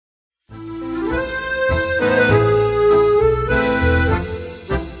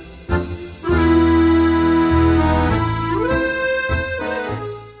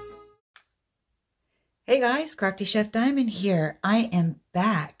Crafty Chef Diamond here. I am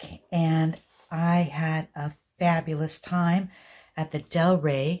back and I had a fabulous time at the Del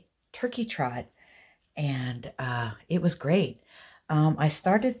Rey Turkey Trot and it was great. I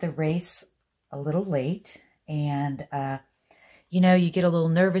started the race a little late and you know, you get a little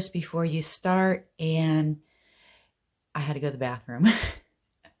nervous before you start and I had to go to the bathroom.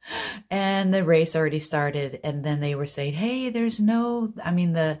 And the race already started, and then they were saying, hey, there's no, I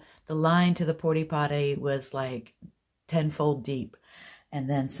mean, the line to the porta potty was like tenfold deep. And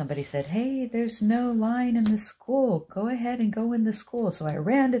then somebody said, hey, there's no line in the school. Go ahead and go in the school. So I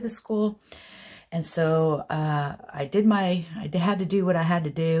ran to the school. And so I had to do what I had to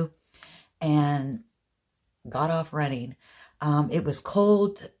do and got off running. It was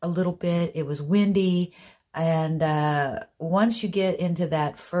cold a little bit. It was windy. And once you get into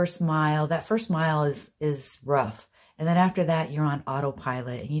that first mile is rough. And then after that, you're on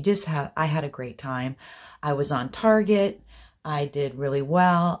autopilot. And I had a great time. I was on target. I did really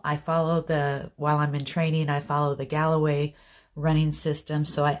well. While I'm in training, I follow the Galloway running system.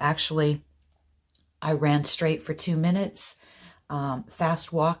 So I ran straight for 2 minutes,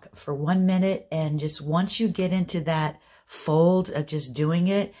 fast walk for 1 minute. And just once you get into that fold of just doing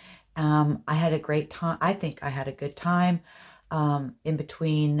it, I had a great time. I think I had a good time in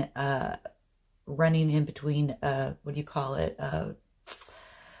between running in between what do you call it,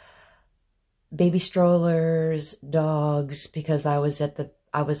 baby strollers, dogs, because I was at the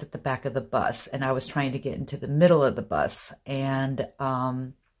back of the bus and I was trying to get into the middle of the bus. And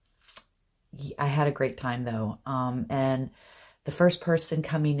I had a great time though. And the first person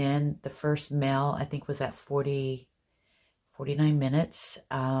coming in, the first male, I think was at 49 minutes.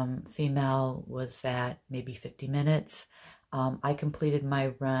 Female was at maybe 50 minutes. I completed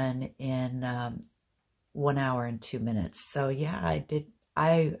my run in 1 hour and 2 minutes. So yeah, I did.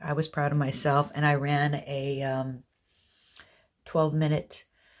 I was proud of myself, and I ran a 12-minute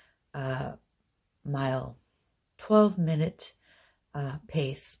mile, 12-minute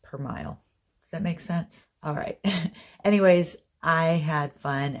pace per mile. Does that make sense? All right. Anyways, I had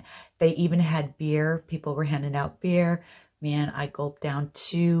fun. They even had beer. People were handing out beer. Man, I gulped down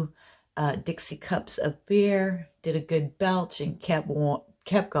 2 Dixie cups of beer, did a good belch, and kept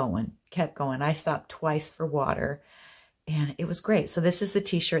going. I stopped twice for water, and it was great. So this is the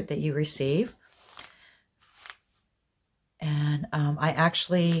t-shirt that you receive. And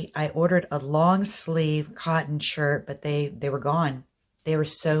I ordered a long sleeve cotton shirt, but they were gone. There were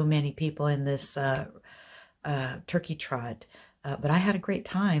so many people in this turkey trot. But I had a great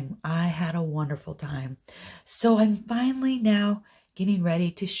time. I had a wonderful time. So I'm finally now getting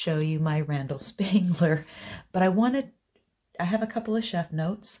ready to show you my Randal Spangler. But I have a couple of chef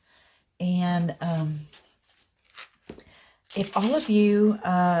notes. And if all of you,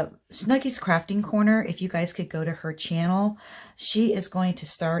 Snuggie's Crafting Corner, if you guys could go to her channel, she is going to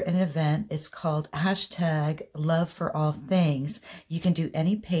start an event. It's called #LoveForAllThings. You can do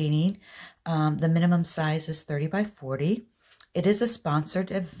any painting. The minimum size is 30 by 40. It is a sponsored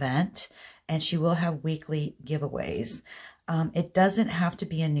event, and she will have weekly giveaways. It doesn't have to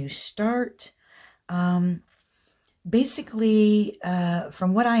be a new start. Basically,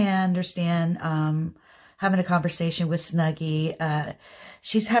 from what I understand, having a conversation with Snuggie,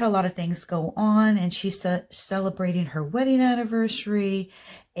 she's had a lot of things go on, and she's celebrating her wedding anniversary,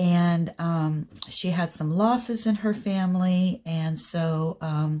 and she had some losses in her family, and so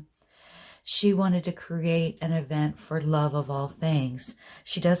she wanted to create an event for love of all things.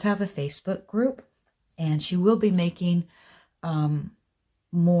 She does have a Facebook group, and she will be making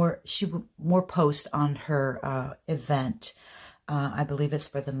more posts on her event. I believe it's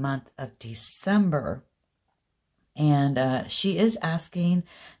for the month of December. And she is asking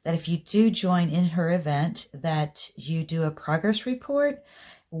that if you do join in her event, that you do a progress report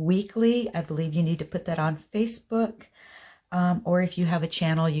weekly. I believe you need to put that on Facebook. Or if you have a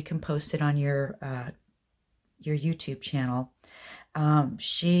channel, you can post it on your YouTube channel.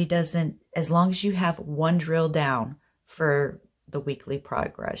 She doesn't, as long as you have one drill down for the weekly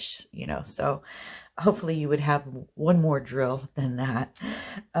progress, you know, so hopefully you would have one more drill than that.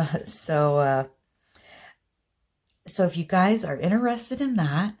 So if you guys are interested in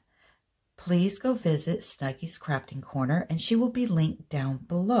that, please go visit Snuggie's Crafting Corner, and she will be linked down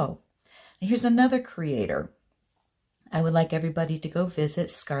below. And here's another creator. I would like everybody to go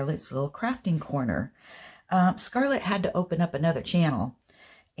visit Scarlet's Little Crafting Corner. Scarlet had to open up another channel,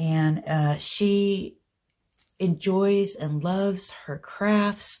 and she enjoys and loves her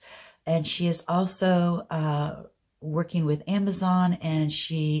crafts, and she is also working with Amazon, and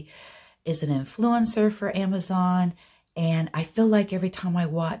she is an influencer for Amazon, And I feel like every time I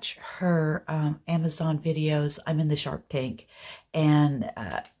watch her Amazon videos, I'm in the Shark Tank. And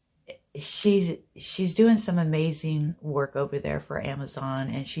she's doing some amazing work over there for Amazon,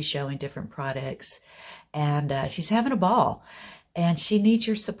 and she's showing different products, and she's having a ball, and she needs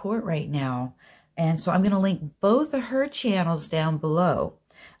your support right now. And so I'm going to link both of her channels down below.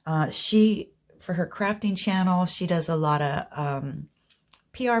 For her crafting channel, she does a lot of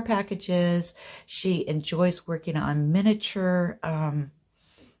PR packages. She enjoys working on miniature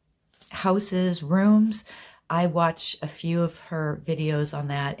houses, rooms. I watch a few of her videos on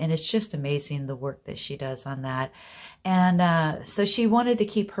that, and it's just amazing the work that she does on that. And so she wanted to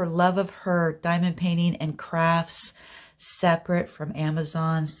keep her love of her diamond painting and crafts separate from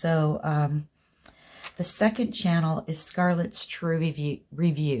Amazon. So the second channel is Scarlet's True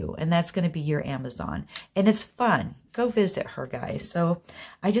Review, and that's going to be your Amazon. And it's fun. Go visit her, guys. So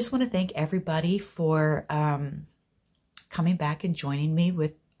I just want to thank everybody for coming back and joining me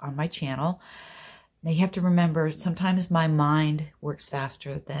on my channel. Now, you have to remember, sometimes my mind works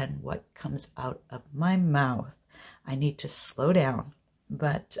faster than what comes out of my mouth. I need to slow down.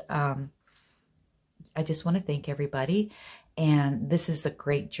 But I just want to thank everybody. And this is a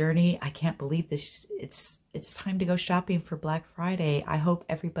great journey. I can't believe this. It's time to go shopping for Black Friday. I hope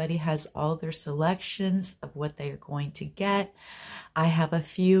everybody has all their selections of what they are going to get. I have a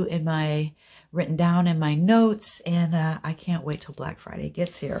few written down in my notes, and I can't wait till Black Friday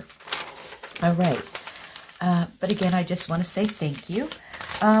gets here. All right. But again, I just want to say thank you.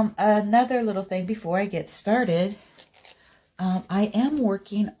 Another little thing before I get started, I am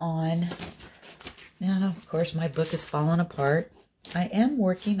working on, now of course my book is falling apart. I am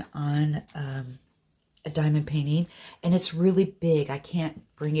working on a diamond painting, and it's really big. I can't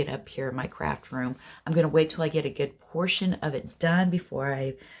bring it up here in my craft room. I'm going to wait till I get a good portion of it done before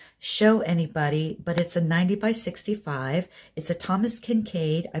I show anybody, but it's a 90 by 65. It's a Thomas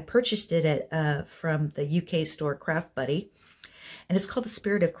Kincaid. I purchased it from the UK store Craft Buddy, and it's called The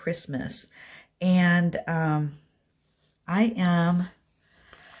Spirit of Christmas. And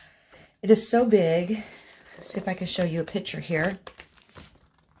it is so big. Let's see if I can show you a picture here.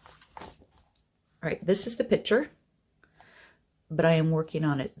 All right, this is the picture, but I am working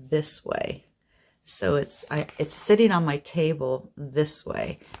on it this way. So it's sitting on my table this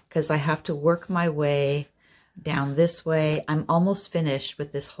way because I have to work my way down this way. I'm almost finished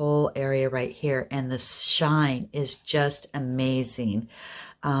with this whole area right here, and the shine is just amazing.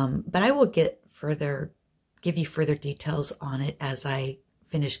 But I will give you further details on it as I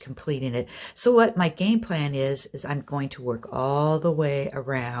finish completing it. So what my game plan is I'm going to work all the way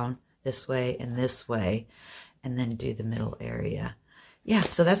around this way, and then do the middle area. Yeah,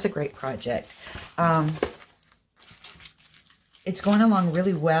 so that's a great project. It's going along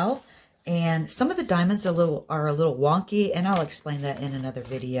really well, and some of the diamonds are a little wonky, and I'll explain that in another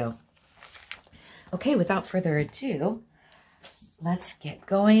video. Okay, without further ado, let's get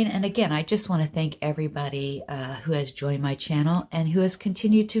going. And again, I just want to thank everybody who has joined my channel and who has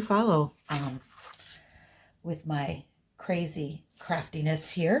continued to follow with my crazy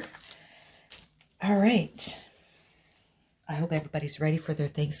craftiness here. All right. I hope everybody's ready for their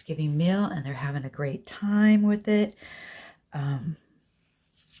Thanksgiving meal and they're having a great time with it.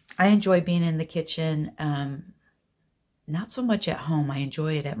 I enjoy being in the kitchen. Not so much at home. I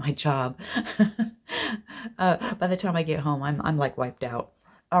enjoy it at my job. By the time I get home, I'm like wiped out.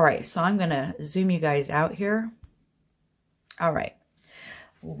 All right, so I'm going to zoom you guys out here. All right.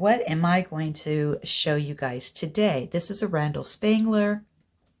 What am I going to show you guys today? This is a Randal Spangler.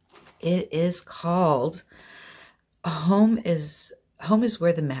 It is called Home is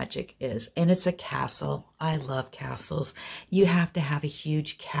Where the Magic Is, and it's a castle. I love castles. You have to have a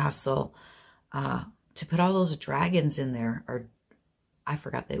huge castle to put all those dragons in there, or I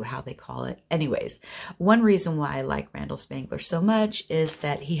forgot how they call it. Anyways, one reason why I like Randal Spangler so much is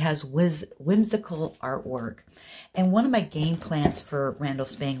that he has whimsical artwork. And one of my game plans for Randal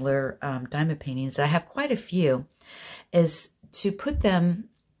Spangler diamond paintings, I have quite a few, is to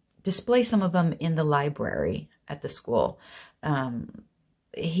display some of them in the library at the school.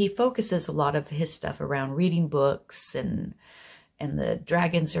 He focuses a lot of his stuff around reading books, and the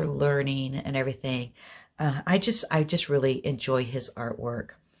dragons are learning and everything. I just really enjoy his artwork.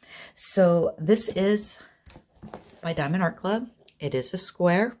 So this is by Diamond Art Club. It is a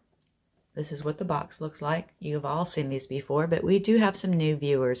square. This is what the box looks like. You've all seen these before, but we do have some new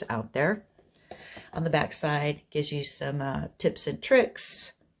viewers out there. On the back side, gives you some tips and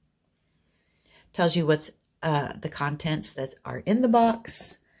tricks. Tells you what's the contents that are in the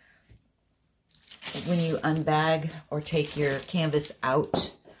box. When you unbag or take your canvas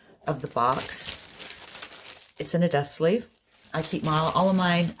out of the box, It's in a dust sleeve. I keep all of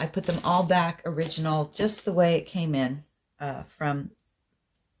mine, I put them all back original, just the way it came in from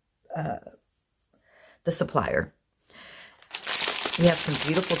the supplier. We have some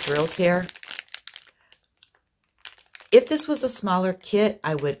beautiful drills here. If this was a smaller kit,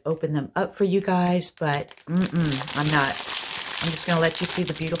 I would open them up for you guys, but I'm not. I'm just going to let you see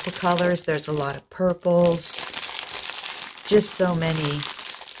the beautiful colors. There's a lot of purples. Just so many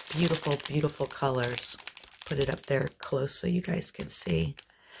beautiful, beautiful colors. Put it up there close so you guys can see.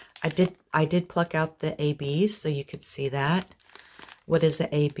 I did pluck out the ABs so you could see that. What is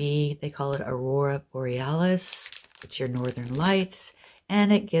the AB? They call it Aurora Borealis. It's your northern lights,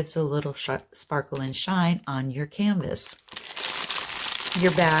 and it gives a little sparkle and shine on your canvas.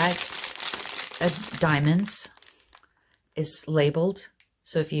 Your bag of diamonds is labeled,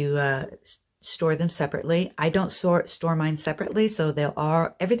 so if you store them separately. I don't store mine separately, so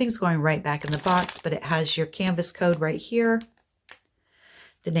everything's going right back in the box, but it has your canvas code right here,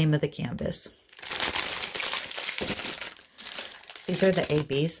 the name of the canvas. These are the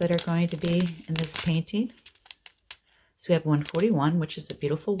ABs that are going to be in this painting. So we have 141, which is a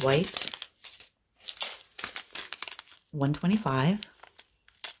beautiful white. 125.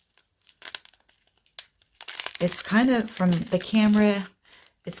 It's kind of, from the camera,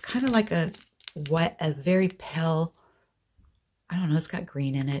 it's kind of like a very pale, I don't know, it's got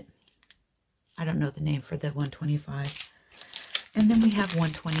green in it. I don't know the name for the 125. And then we have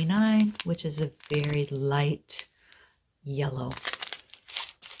 129, which is a very light yellow.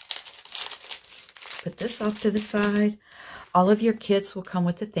 Put this off to the side. All of your kits will come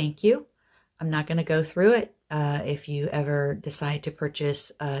with a thank you. I'm not going to go through it. If you ever decide to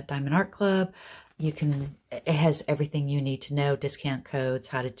purchase a Diamond Art Club, it has everything you need to know, discount codes,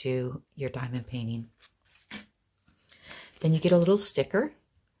 how to do your diamond painting. Then you get a little sticker.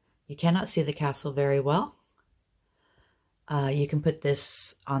 You cannot see the castle very well. You can put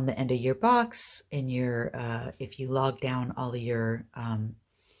this on the end of your box in your, if you log down all of your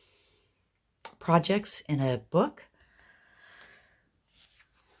projects in a book.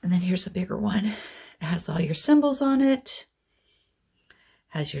 And then here's a bigger one. It has all your symbols on it.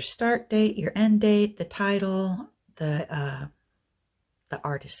 Has your start date, your end date, the title, the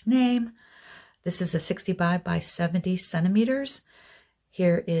artist's name. This is a 65 by 70 centimeters.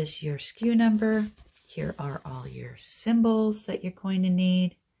 Here is your SKU number. Here are all your symbols that you're going to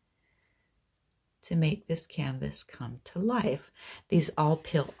need to make this canvas come to life. These all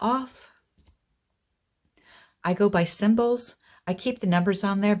peel off. I go by symbols. I keep the numbers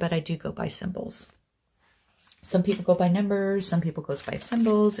on there, but I do go by symbols. Some people go by numbers, some people go by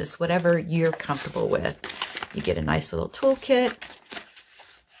symbols. It's whatever you're comfortable with. You get a nice little toolkit.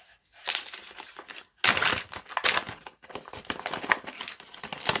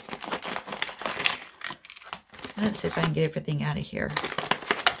 Let's see if I can get everything out of here.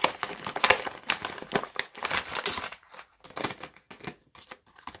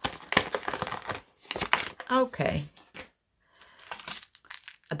 Okay.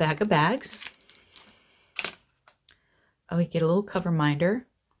 A bag of bags. Oh, you get a little cover minder.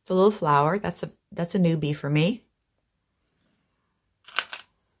 It's a little flower. That's a newbie for me.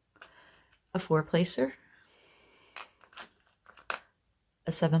 A 4-placer.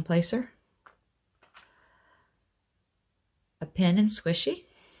 A 7-placer. A pin and squishy.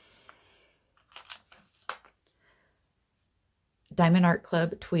 Diamond Art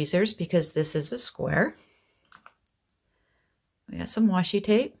Club tweezers, because this is a square. We got some washi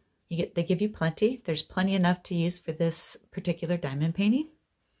tape. They give you plenty. There's plenty enough to use for this particular diamond painting.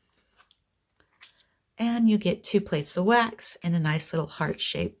 And you get 2 plates of wax in a nice little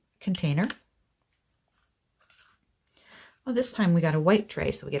heart-shaped container. Well, this time we got a white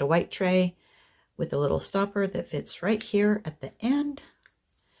tray. So we get a white tray with a little stopper that fits right here at the end,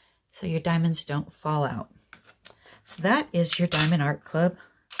 so your diamonds don't fall out. So that is your Diamond Art Club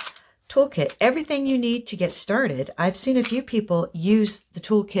toolkit. Everything you need to get started. I've seen a few people use the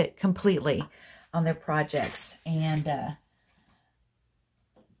toolkit completely on their projects, and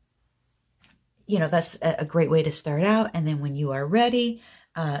you know, that's a great way to start out. And then when you are ready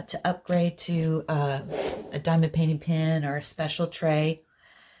to upgrade to a diamond painting pin or a special tray,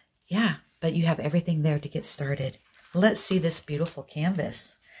 yeah, but you have everything there to get started. Let's see this beautiful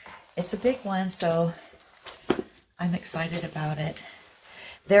canvas. It's a big one, so I'm excited about it.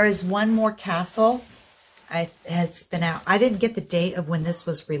 There is one more castle. It's been out. I didn't get the date of when this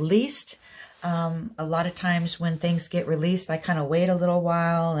was released. A lot of times when things get released, I kind of wait a little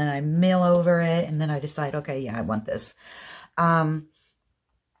while and I mill over it, and then I decide, okay, yeah, I want this.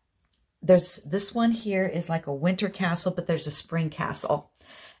 There's this one here is like a winter castle, but there's a spring castle.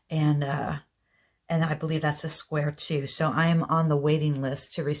 And And I believe that's a square too. So I am on the waiting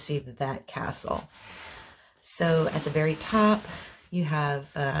list to receive that castle. So at the very top, you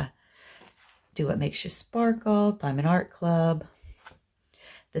have Do What Makes You Sparkle, Diamond Art Club.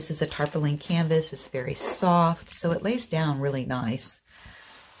 This is a tarpaulin canvas. It's very soft, so it lays down really nice.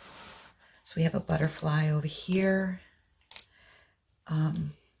 So we have a butterfly over here.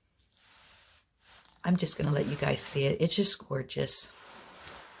 I'm just going to let you guys see it. It's just gorgeous.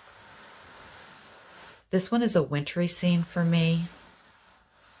 This one is a wintry scene for me.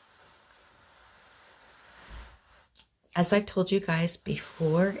 As I've told you guys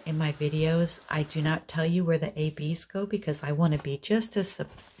before in my videos, I do not tell you where the ABs go because I want to be just as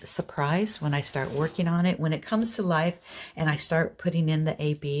surprised when I start working on it. When it comes to life and I start putting in the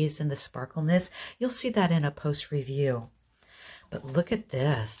ABs and the sparkleness, you'll see that in a post review. But look at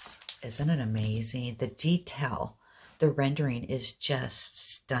this. Isn't it amazing? The detail, the rendering is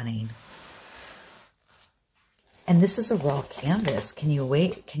just stunning. And this is a raw canvas. Can you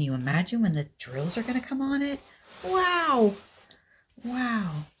wait? Can you imagine when the drills are going to come on it? Wow.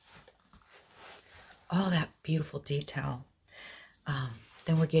 Wow. All that beautiful detail.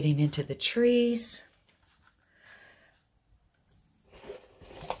 Then we're getting into the trees.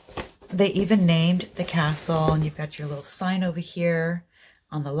 They even named the castle, and you've got your little sign over here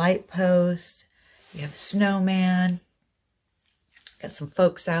on the light post. You have a snowman. Got some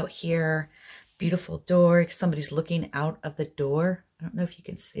folks out here. Beautiful door. Somebody's looking out of the door. I don't know if you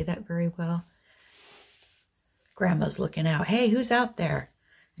can see that very well. Grandma's looking out. Hey, who's out there?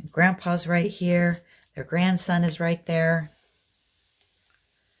 And Grandpa's right here. Their grandson is right there.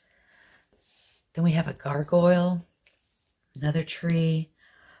 Then we have a gargoyle. Another tree.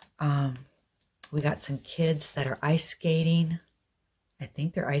 We got some kids that are ice skating. I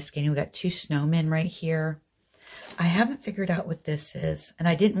think they're ice skating. We got two snowmen right here. I haven't figured out what this is, and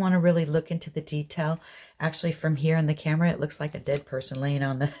I didn't want to really look into the detail. Actually, from here in the camera, it looks like a dead person laying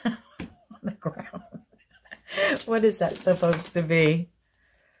on the, on the ground. What is that supposed to be?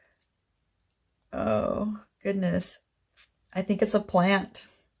 Oh, goodness. I think it's a plant.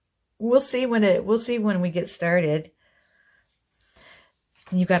 We'll see when we get started.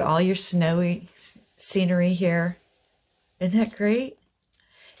 And you've got all your snowy scenery here. Isn't that great?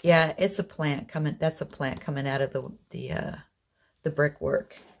 Yeah, it's a plant coming. That's a plant coming out of the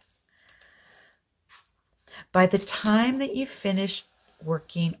brickwork. By the time that you finish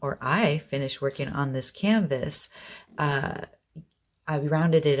working, or I finished working on this canvas, I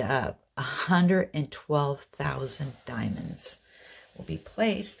rounded it up. 112,000 diamonds will be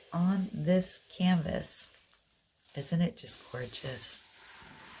placed on this canvas. Isn't it just gorgeous?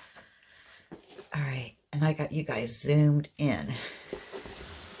 All right, and I got you guys zoomed in.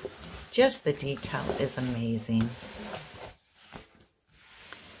 Just the detail is amazing.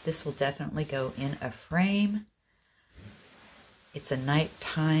 This will definitely go in a frame. It's a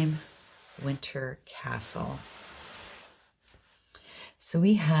nighttime winter castle. So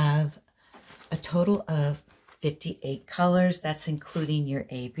we have a total of 58 colors. That's including your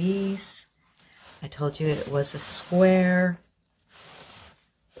ABs. I told you it was a square.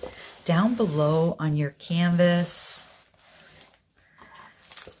 Down below on your canvas,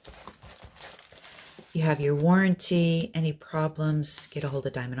 you have your warranty. Any problems, get a hold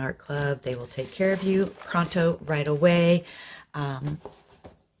of Diamond Art Club. They will take care of you pronto, right away.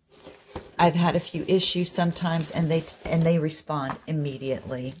 I've had a few issues sometimes, and they respond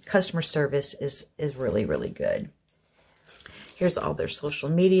immediately. Customer service is really, really good. Here's all their social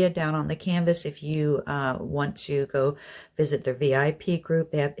media down on the canvas. If you want to go visit their VIP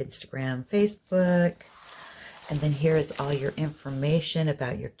group, they have Instagram, Facebook. And then here is all your information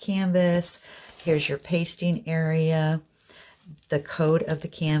about your canvas. Here's your pasting area, the code of the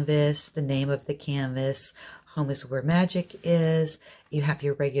canvas, the name of the canvas. Home is where magic is. You have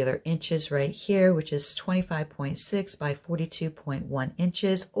your regular inches right here, which is 25.6 by 42.1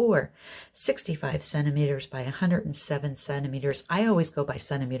 inches, or 65 centimeters by 107 centimeters. I always go by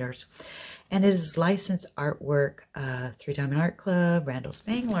centimeters. And it is licensed artwork through Diamond Art Club, Randal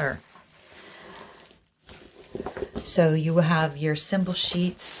Spangler. So you will have your symbol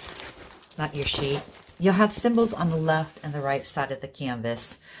sheets, not your sheet. You'll have symbols on the left and the right side of the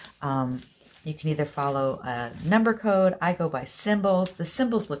canvas. You can either follow a number code. I go by symbols. The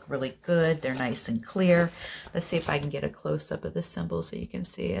symbols look really good. They're nice and clear. Let's see if I can get a close-up of the symbol so you can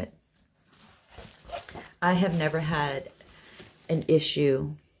see it. I have never had an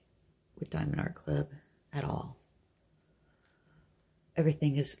issue with Diamond Art Club at all.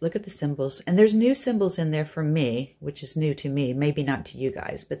 Everything is, look at the symbols. And there's new symbols in there for me, which is new to me. Maybe not to you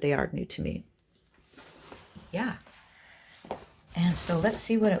guys, but they are new to me. Yeah. And so let's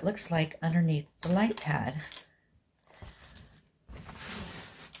see what it looks like underneath the light pad.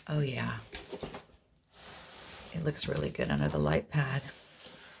 Oh yeah, it looks really good under the light pad.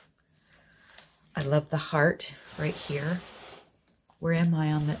 I love the heart right here. Where am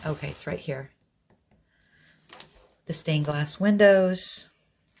I on the, okay, it's right here. The stained glass windows.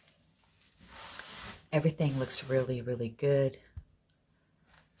 Everything looks really, really good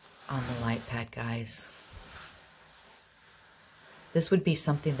on the light pad, guys. This would be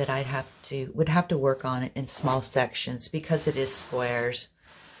something that would have to work on it in small sections because it is squares.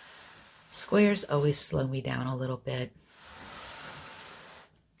 Squares always slow me down a little bit.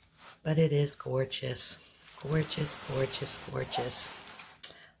 But it is gorgeous. Gorgeous, gorgeous, gorgeous.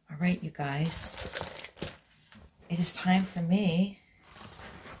 All right, you guys. It is time for me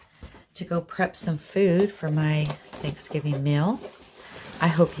to go prep some food for my Thanksgiving meal. I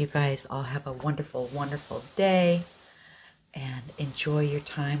hope you guys all have a wonderful, wonderful day and enjoy your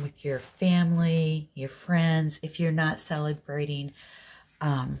time with your family, your friends. If you're not celebrating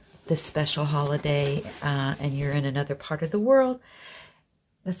this special holiday and you're in another part of the world,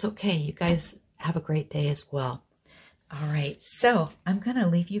 that's okay. You guys have a great day as well. All right, so I'm going to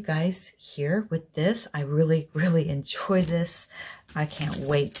leave you guys here with this. I really, really enjoy this. I can't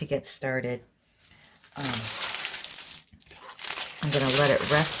wait to get started. I'm going to let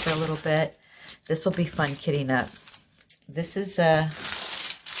it rest for a little bit. This will be fun kitting up. This is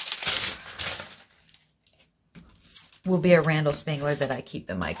will be a Randal Spangler that I keep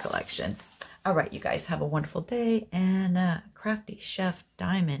in my collection. All right, you guys have a wonderful day, and Crafty Chef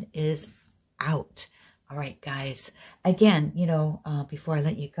Diamond is out. All right, guys. Again, you know, before I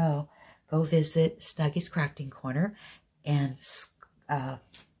let you go visit Snuggie's Crafting Corner and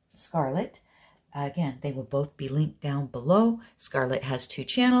Scarlet. Again, they will both be linked down below. Scarlet has 2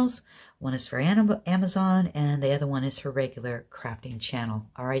 channels. One is for Amazon, and the other one is her regular crafting channel.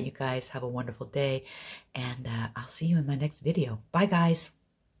 All right, you guys, have a wonderful day, and I'll see you in my next video. Bye, guys.